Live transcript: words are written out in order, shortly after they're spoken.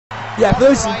Yeah, for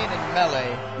those. Ryan in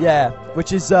melee. Yeah,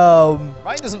 which is Ryan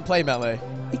doesn't play melee.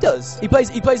 He does. He plays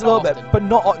a little bit, but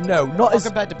not not as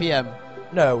compared to PM.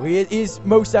 No, he is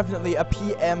most definitely a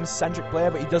PM-centric player,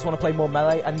 but he does want to play more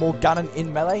melee and more Ganon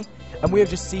in melee. And we have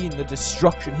just seen the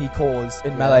destruction he caused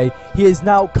in melee. He is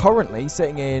now currently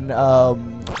sitting in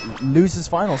losers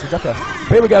finals with Ducker.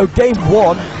 Here we go, game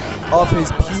 1 of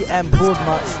his PM pools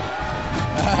match.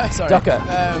 Sorry. Ducker.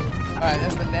 Alright,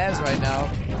 there's the NES right now.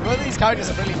 Both of these characters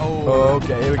are really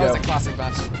okay, here we go. That was a classic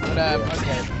match. But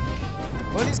okay.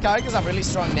 Both of these characters have really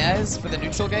strong NES for the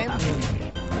neutral game.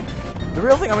 The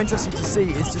real thing I'm interested to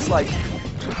see is just like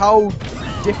how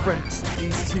different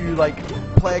these two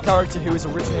play a character who is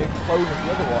originally a clone of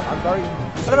the other one.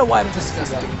 I don't know why I'm interested in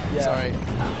that. Yeah. Sorry.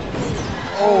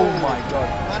 Oh my god.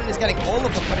 Manon is getting all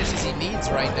of the punishes he needs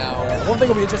right now. Yeah. One thing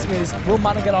will be interesting is, will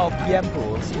Manon get out of PM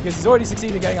pools? Because he's already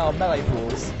succeeded in getting out of melee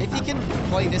pools. If he can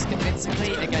play this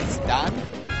convincingly against Dan,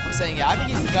 I'm saying, yeah, I think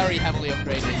he's very heavily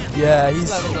upgraded. Yeah,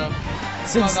 he's leveled up.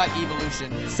 Since that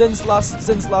evolution. Since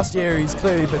last year, he's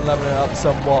clearly been leveling up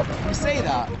somewhat. You say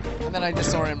that, and then I just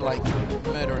saw him like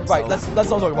murder himself. Right, let's not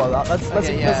talk about that. Let's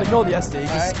ignore the SD,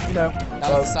 because right. you know.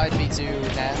 Now side B2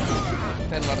 net.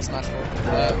 Played a lot of Smash 4.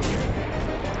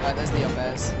 Right, there's the up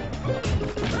airs.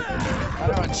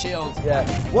 On shield. Yeah.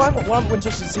 What I'm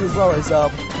interested to see as well is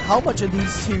how much of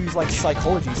these two's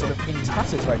psychology sort of in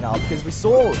tatters right now, because we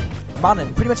saw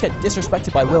Manon pretty much get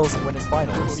disrespected by Wills and win his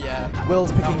finals. Oh, yeah.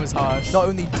 Wills picking was harsh. Not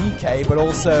only DK but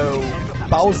also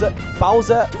Bowser,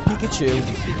 Pikachu,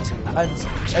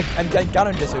 and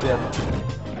Ganon dissoed him.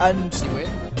 And did he win?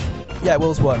 Yeah,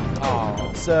 Wills won.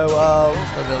 Oh. So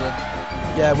the villain.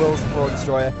 Yeah, Wills the World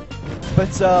Destroyer.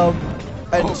 But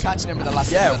and catching him with the last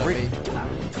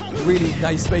really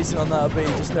nice spacing on that B,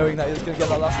 just knowing that he was going to get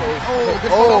that last hit.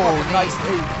 Nice.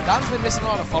 Dan's been missing a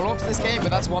lot of follow-ups this game, but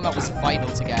that's one that was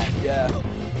vital to get. Yeah,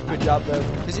 good job though.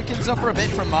 Because you can suffer a bit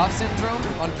from Marth syndrome,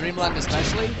 on Dreamland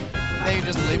especially. They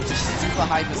just live to super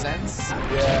high percents.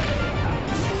 Yeah.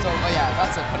 So, yeah,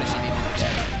 that's a punish you needed to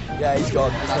get. Yeah, he's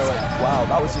gone. Wow,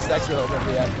 that was just extra little bit at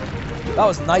the end. That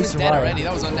was nice, Ryan. Dead already,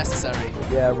 that was unnecessary.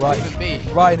 Yeah,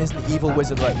 Ryan is the evil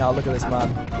wizard right now, look at this man.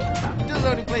 He does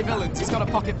only play villains, he's got a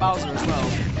pocket Bowser as well.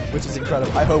 Which is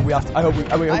incredible. I hope we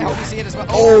see it as well.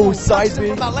 Oh, side B.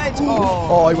 From that ledge.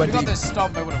 Oh, I went deep. If you got this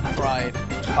stomp, I would have cried.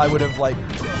 I would have,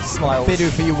 smiled. Bidu,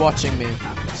 for you watching me.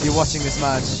 You're watching this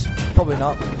match. Probably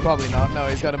not. Probably not. No,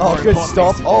 he's got a more good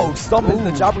stomp. Oh, stomp in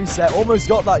the jab reset. Almost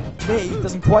got that knee.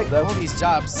 Doesn't quite though. All these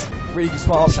jabs. Really good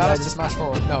smart. Shout out to Smash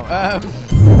 4. No.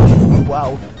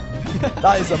 Wow.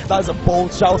 that is a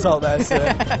bold shout out there,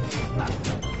 sir.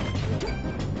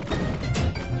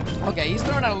 Okay, he's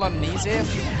throwing out a lot of knees here.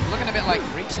 Looking a bit like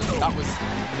reaching. That was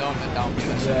dumb and down.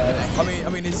 Yeah. I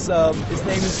mean, his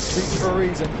name is Reach for a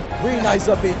reason. Really nice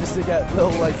upbeat just to get a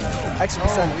little extra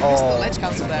percent. He missed the ledge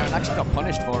cancel there and actually got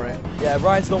punished for it. Yeah,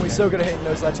 Ryan's normally so good at hitting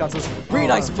those ledge cancels. Really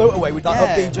nice float away with that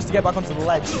upbeat just to get back onto the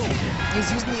ledge.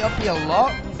 He's using the uppy a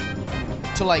lot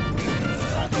to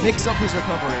mix up his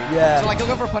recovery. Yeah. So he'll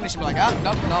go for a punish and be like, no, I'm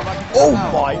not gonna Oh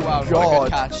my god. What a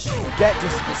good catch.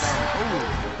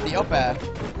 The up air.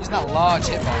 Using that large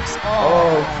hitbox.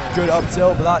 Oh, good up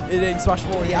tilt, but it didn't Smash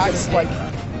 4. Yeah, it's like.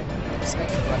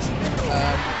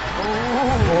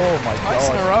 Oh my god. Twice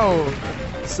in a row.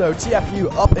 So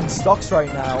TFU up in stocks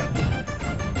right now.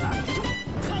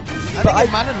 I think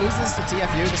if Manon loses to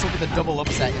TFU, this will be the double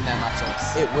upset in their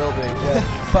matchups. It will be,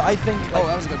 yeah. But I think, that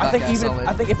was a good back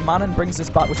I think if Manon brings this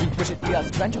back, which he has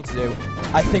the potential to do,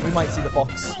 I think we might see the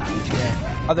Fox.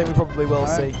 Yeah. I think we probably will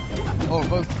see. Oh,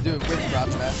 both doing great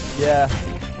grabs there. Yeah.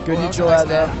 Good neutral air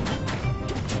there.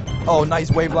 Oh,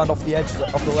 nice waveland off the edge,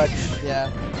 off the ledge.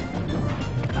 Yeah.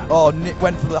 Oh, Nick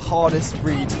went for the hardest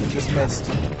read and just missed.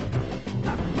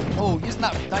 Oh, using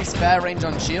that nice fair range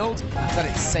on shield, so that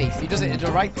it's safe. He does it in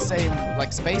the right same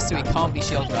space, so he can't be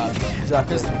shield grabbed.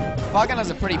 Exactly. Because Falcon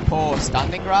has a pretty poor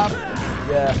standing grab.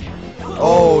 Yeah.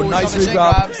 Oh, nice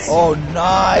grab. Oh,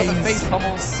 nice. Face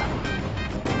pummels.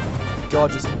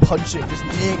 God, just punching, just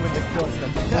kneeing with the front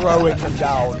and throwing them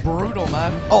down. Brutal,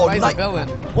 man. Oh, nice villain.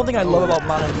 One thing I love about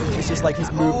Manon is just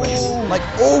his movements.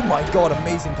 Oh my god,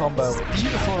 amazing combo. It's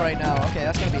beautiful right now. Okay,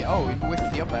 that's gonna be. Oh, he whiffed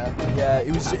the up air. Yeah,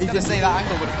 he was. I was gonna say that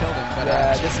angle would have killed him, but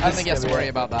I don't think he has to worry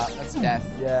about that. That's death.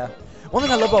 Yeah. One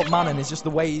thing I love about Manon is just the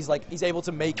way he's able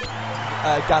to make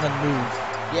Ganon move.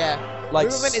 Yeah.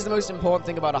 Movement is the most important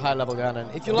thing about a high level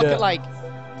Ganon. If you look at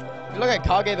if you look at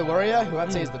Kage the Warrior, who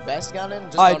I'd say is the best Ganon,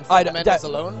 just on fundamentals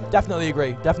alone. Definitely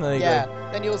agree. Definitely agree. Yeah,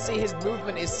 then you'll see his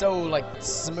movement is so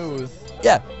smooth.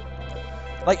 Yeah.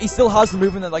 Like, he still has the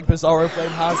movement that, like, Bizarro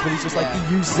Flame has, but he's just, like, he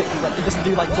uses it, like, he doesn't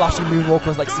do, like, flashy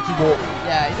moonwalkers, like, sticky walk.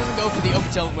 Yeah, he doesn't go for the up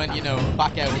tilt when, you know,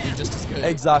 back air would be just as good.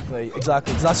 Exactly,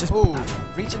 exactly, because that's just... Ooh,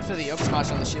 reaching for the up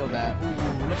smash on the shield there. Ooh,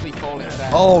 lovely falling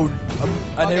there. Oh,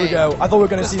 and here we go. I thought we were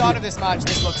going to see... At the start of this match,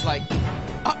 this looks like... you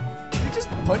just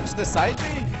punched the side B?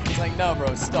 He's like, no,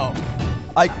 bro, stop.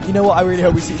 You know what? I really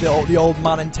hope we see the old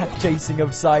man and tech chasing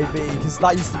of side B, because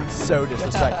that used to be so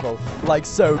disrespectful, like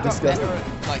so disgusting. Better,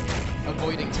 like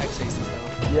avoiding tech chases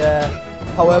though. Yeah.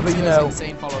 However, you know.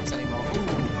 Insane follow-ups anymore.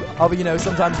 However, you know,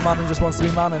 sometimes Manon just wants to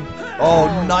be Manon. Oh,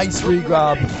 nice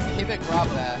re-grab. Pivot grab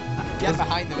there. Get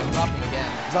behind him and grab him again.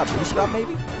 Is that boost grab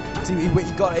maybe? See, he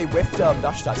got a whiffed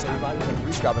dash attack, so he might be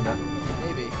boost grabbing it.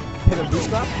 Maybe. Pivot boost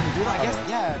grab? Can you do that? I guess,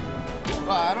 yeah.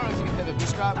 Well, I don't know if you can pivot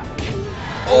boost grab.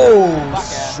 Oh,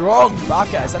 strong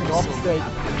back air, sending him off the stage.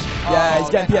 Yeah, he's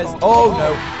getting PS. Oh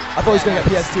no, I thought he was going to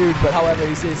get PS2, but however,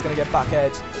 he's going to get back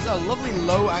edge. There's a lovely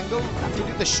low angle. If you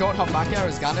do the short hop back air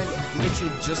as Ganon, you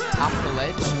literally just tap the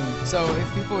ledge. So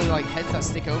if people are like heads that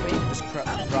stick over, you can just grab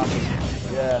them.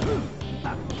 Yeah.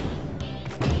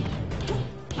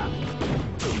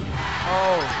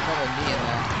 Oh, got a knee in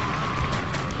there.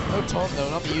 No taunt though,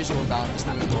 not the usual down, just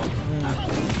the move one.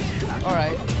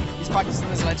 Alright, he's practicing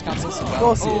his ledge cancels as well. Of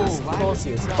course he is. Of course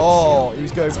he is. Oh, he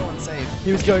was going. So unsafe.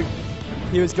 He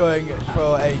was going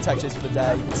for a tech chase for the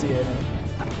day. You can see it.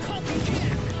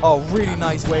 Oh, really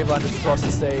nice wave lander across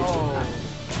the stage. Oh.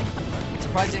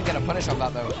 Surprised he didn't get a punish on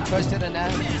that though. First hit in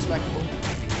there, respectable.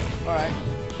 Alright.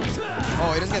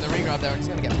 Oh, he doesn't get the regrab there, and he's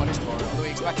gonna get punished for it, although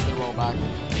he expected the roll back.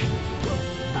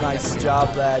 Nice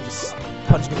job there, just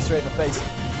punching him straight in the face.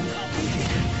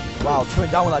 Wow, coming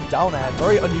down with that down air.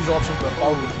 Very unusual option for a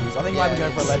Falcon to use. I think he might be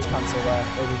going for a ledge cancel there.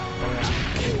 Maybe.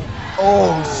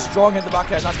 Oh, strong hit the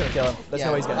back air, and that's going to kill him. There's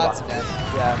no way he's getting back. Dead.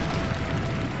 Yeah.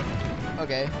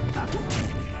 Okay.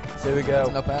 So here we go. That's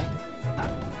an up air.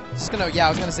 Just gonna, I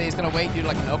was gonna say he's gonna wait, do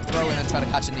like an up throw, and then try to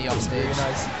catch a knee off stage. Really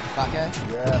nice. Back air.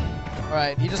 Yeah.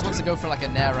 Alright, he just wants to go for like a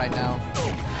nair right now.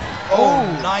 Oh,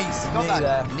 nice. Got that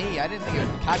there. knee. I didn't think he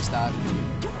would catch that.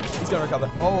 He's gonna recover.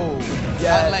 Oh,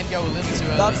 yeah. Let go a little too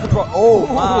early. That's the pro. Oh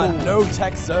man, no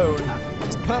tech zone.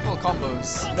 It's purple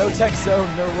combos. No tech zone,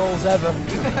 no rolls ever.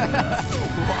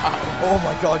 Wow. Oh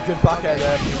my god, good back air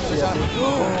there.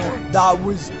 That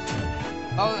was.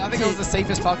 Oh, I think it was the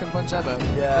safest Falcon punch ever.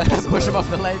 Yeah. Push him off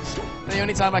the ledge. The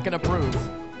only time I can approve.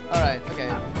 Alright, okay.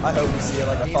 I hope we see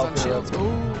like a Knees on Falcon. shields.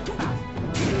 Ooh.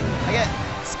 I get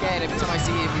scared every time I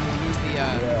see him use the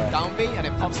down B and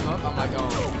it pops him up. I'm like, oh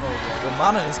yeah. Well,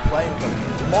 Manon is playing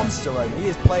like a monster right. He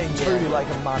is playing truly like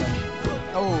a Manon.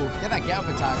 Oh, get that get up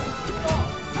attack.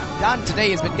 Dan today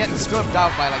has been getting scrubbed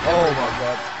out by like everyone. Oh my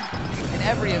god. In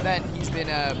every event, he's been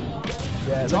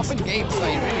dropping games that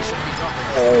he really shouldn't be dropping.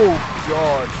 Oh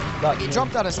god. He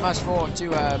dropped out of Smash 4 to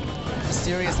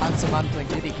mysterious handsome man playing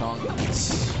Diddy Kong.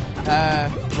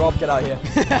 Rob, get out of here.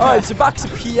 Alright, so back to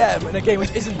PM in a game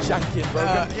which isn't janky and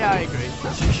broken. Yeah, I agree.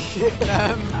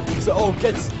 So,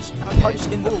 gets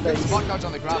punched in the face. Spot dodge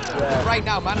on the ground. Yeah. Right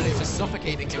now, Manon is just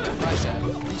suffocating him with pressure.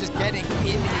 He's just getting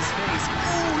in his face.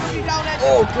 Ooh, down edge.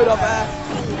 Oh, good up air.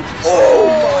 Oh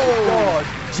my god.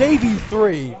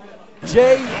 JV3.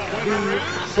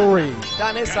 JV3.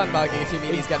 Dan is sandbagging if you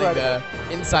mean he's getting the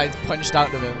insides punched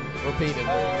out of him repeatedly.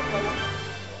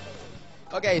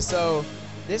 Okay, so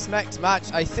this next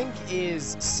match I think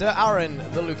is Sir Aaron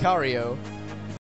the Lucario